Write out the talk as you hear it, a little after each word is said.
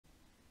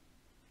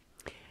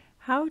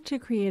How to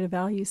create a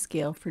value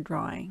scale for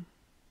drawing.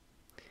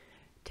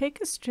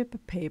 Take a strip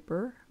of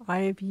paper. I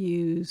have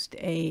used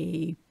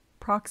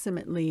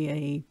approximately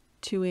a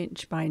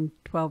 2-inch by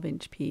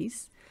 12-inch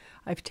piece.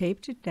 I've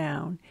taped it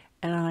down,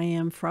 and I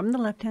am from the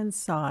left-hand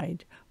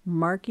side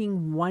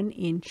marking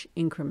 1-inch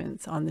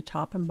increments on the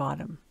top and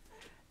bottom.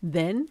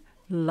 Then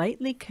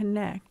lightly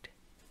connect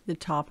the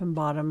top and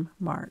bottom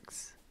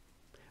marks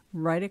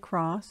right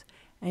across,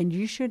 and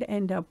you should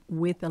end up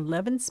with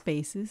 11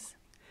 spaces.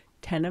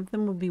 10 of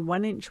them will be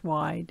 1 inch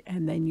wide,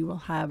 and then you will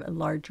have a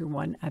larger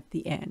one at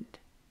the end.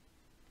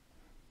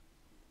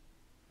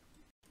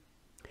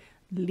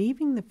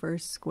 Leaving the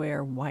first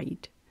square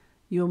white,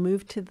 you'll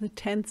move to the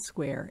 10th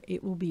square.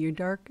 It will be your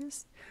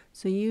darkest,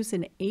 so use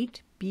an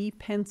 8B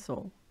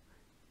pencil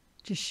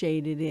to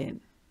shade it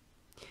in.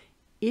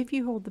 If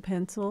you hold the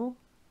pencil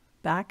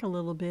back a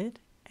little bit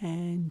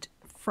and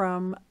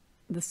from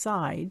the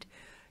side,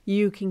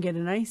 you can get a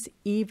nice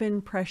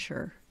even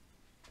pressure.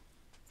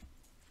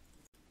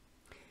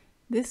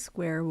 This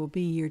square will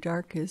be your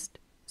darkest,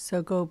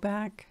 so go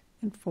back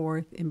and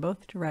forth in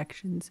both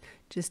directions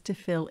just to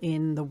fill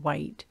in the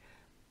white,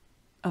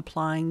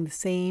 applying the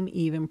same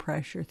even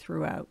pressure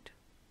throughout.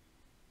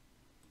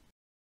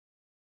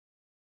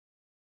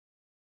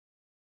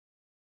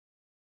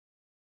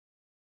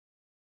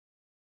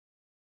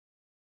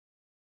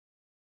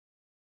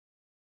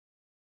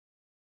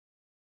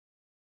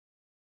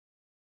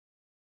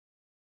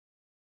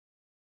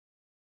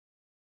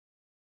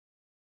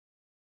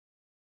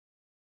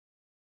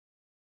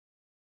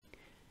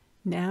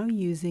 Now,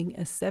 using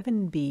a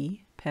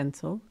 7B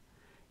pencil,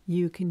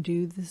 you can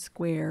do the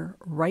square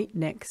right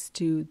next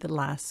to the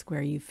last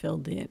square you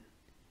filled in.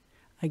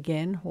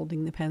 Again,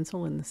 holding the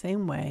pencil in the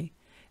same way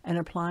and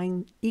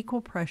applying equal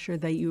pressure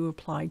that you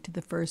applied to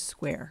the first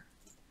square.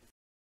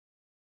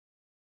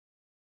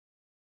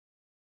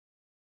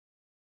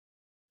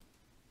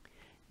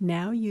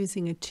 Now,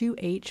 using a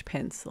 2H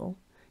pencil,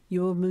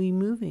 you will be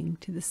moving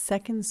to the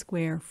second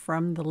square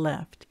from the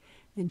left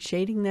and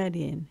shading that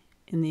in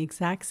the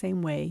exact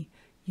same way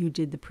you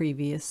did the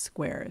previous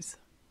squares.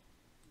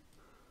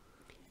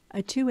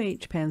 A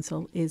 2H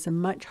pencil is a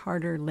much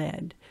harder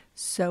lead,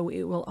 so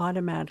it will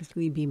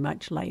automatically be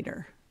much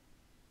lighter.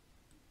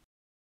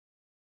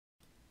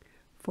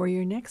 For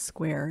your next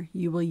square,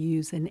 you will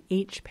use an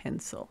H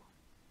pencil.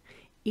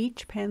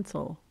 Each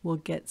pencil will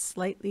get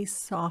slightly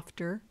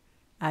softer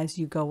as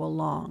you go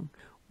along,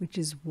 which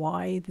is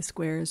why the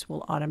squares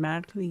will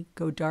automatically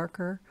go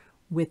darker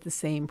with the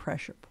same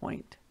pressure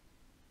point.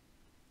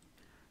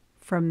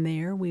 From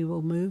there, we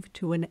will move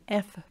to an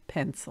F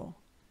pencil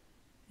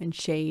and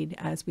shade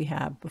as we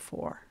have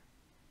before.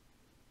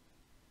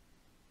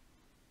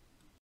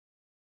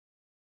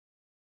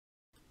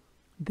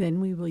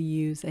 Then we will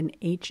use an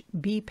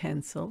HB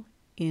pencil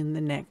in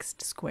the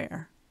next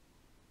square.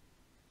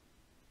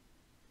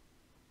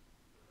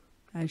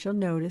 As you'll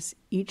notice,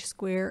 each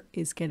square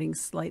is getting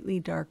slightly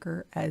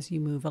darker as you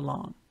move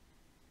along.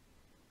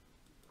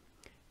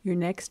 Your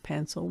next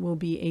pencil will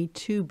be a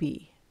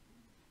 2B.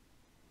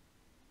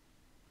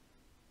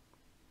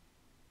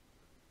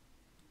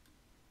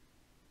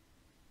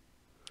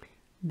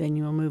 Then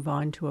you will move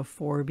on to a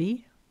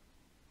 4B.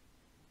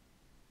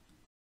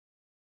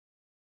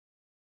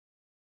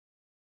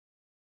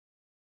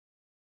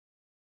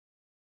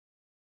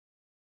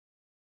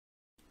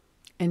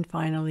 And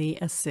finally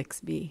a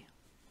 6B.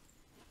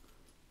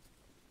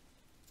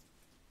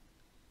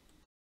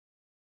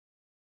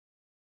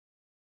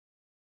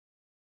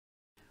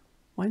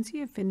 Once you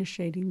have finished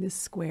shading this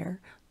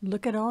square,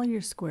 look at all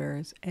your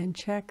squares and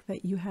check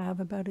that you have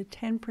about a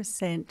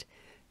 10%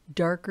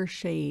 darker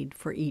shade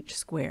for each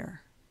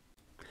square.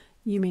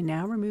 You may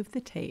now remove the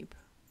tape.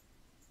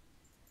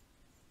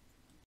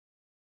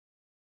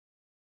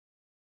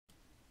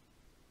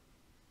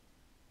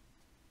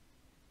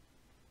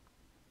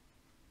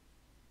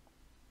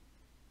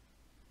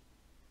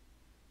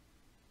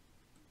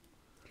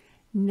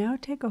 Now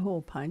take a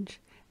hole punch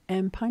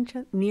and punch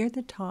it near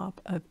the top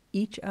of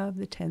each of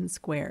the 10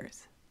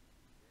 squares.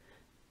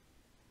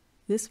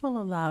 This will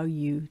allow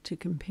you to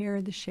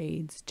compare the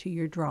shades to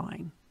your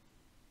drawing.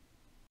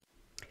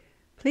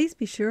 Please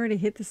be sure to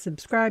hit the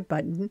subscribe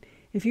button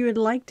if you would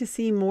like to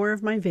see more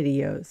of my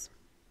videos.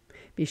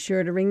 Be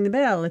sure to ring the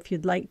bell if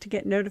you'd like to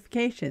get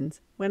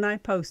notifications when I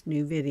post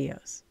new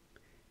videos.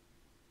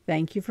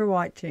 Thank you for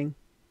watching.